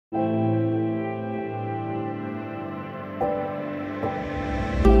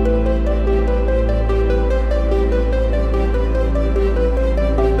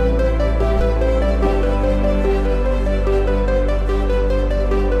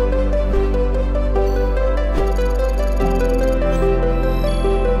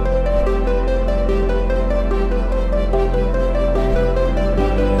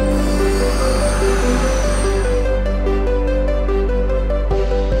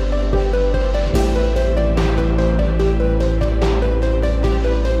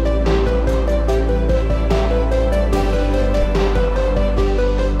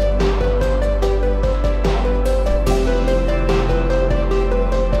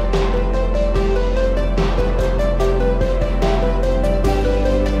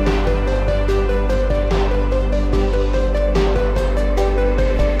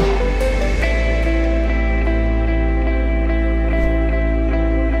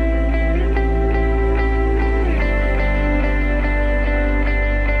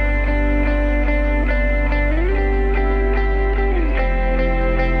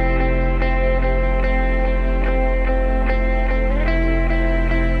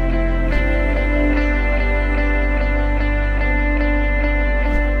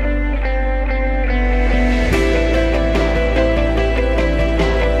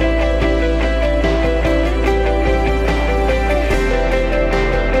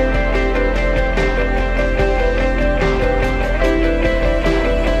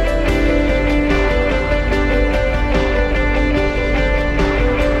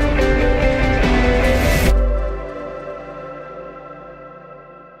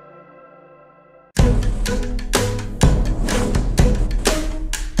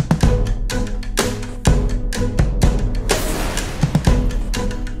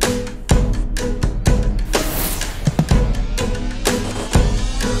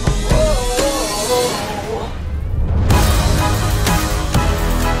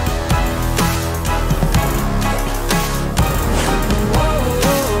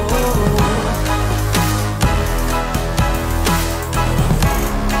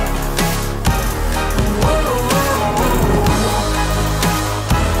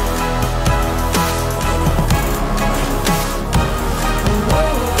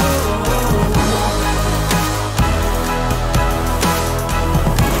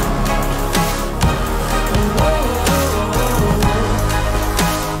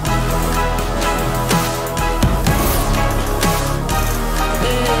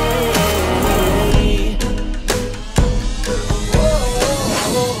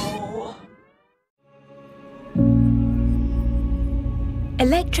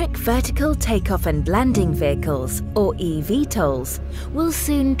Electric vertical takeoff and landing vehicles, or eVTOLs, will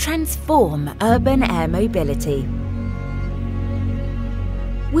soon transform urban air mobility.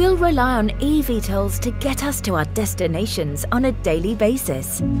 We'll rely on eVTOLs to get us to our destinations on a daily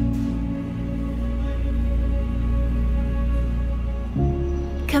basis.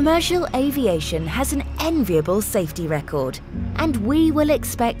 Commercial aviation has an enviable safety record, and we will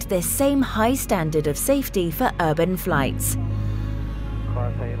expect this same high standard of safety for urban flights.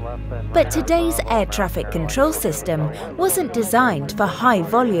 But today's air traffic control system wasn't designed for high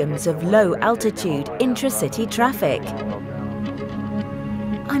volumes of low-altitude intra-city traffic.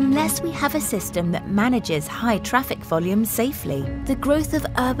 Unless we have a system that manages high traffic volumes safely, the growth of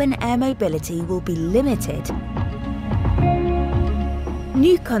urban air mobility will be limited.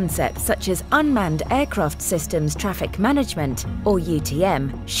 New concepts such as Unmanned Aircraft Systems Traffic Management, or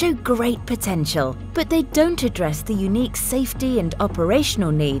UTM, show great potential, but they don't address the unique safety and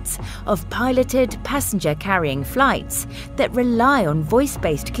operational needs of piloted passenger-carrying flights that rely on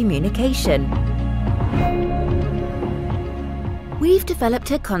voice-based communication. We've developed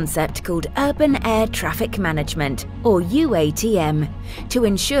a concept called Urban Air Traffic Management, or UATM, to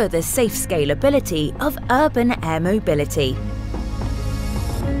ensure the safe scalability of urban air mobility.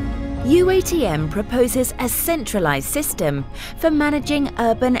 UATM proposes a centralized system for managing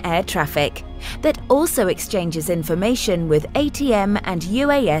urban air traffic that also exchanges information with ATM and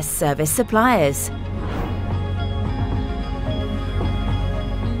UAS service suppliers.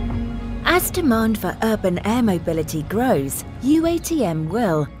 As demand for urban air mobility grows, UATM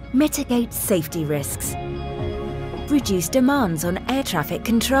will mitigate safety risks, reduce demands on air traffic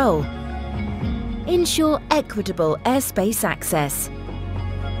control, ensure equitable airspace access,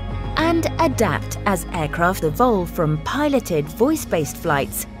 and adapt as aircraft evolve from piloted voice-based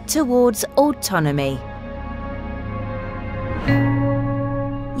flights towards autonomy.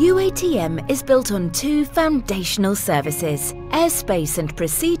 UATM is built on two foundational services: airspace and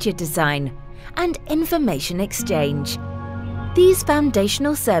procedure design, and information exchange. These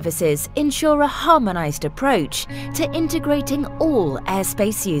foundational services ensure a harmonized approach to integrating all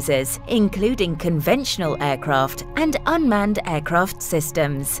airspace users, including conventional aircraft and unmanned aircraft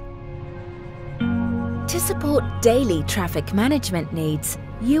systems. To support daily traffic management needs,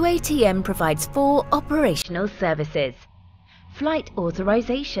 UATM provides 4 operational services: flight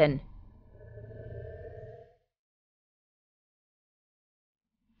authorization,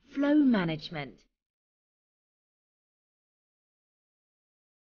 flow management,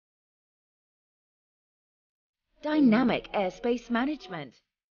 dynamic airspace management,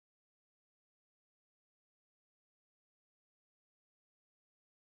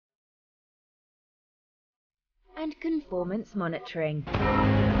 and conformance monitoring.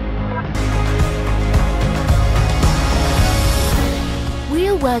 We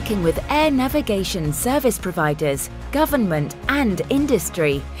are working with air navigation service providers, government and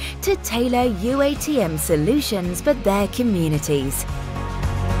industry to tailor UATM solutions for their communities.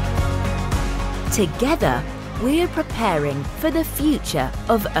 Together, we are preparing for the future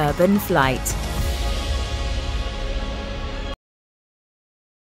of urban flight.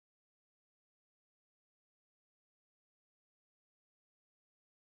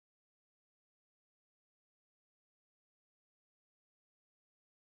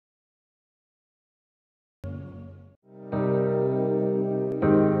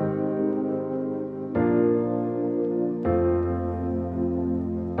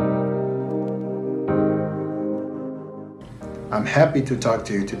 I'm happy to talk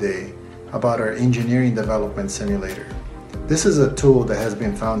to you today about our engineering development simulator. This is a tool that has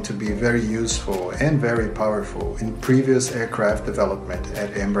been found to be very useful and very powerful in previous aircraft development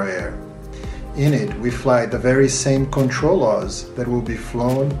at Embraer. In it, we fly the very same control laws that will be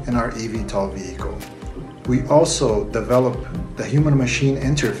flown in our eVTOL vehicle. We also develop the human-machine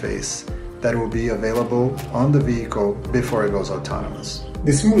interface that will be available on the vehicle before it goes autonomous.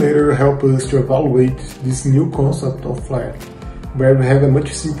 The simulator helps us to evaluate this new concept of flight, where we have a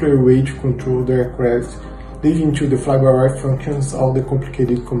much simpler way to control the aircraft, leaving to the fly-by-wire functions all the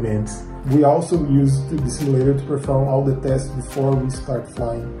complicated commands. We also use the simulator to perform all the tests before we start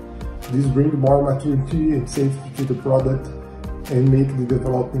flying. This brings more maturity and safety to the product and make the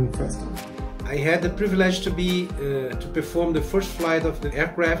development faster. I had the privilege to perform the first flight of the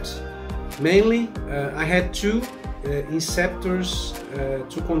aircraft. Mainly, I had 2 inceptors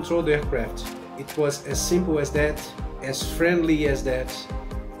to control the aircraft. It was as simple as that, as friendly as that,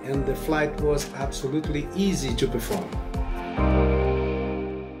 and the flight was absolutely easy to perform.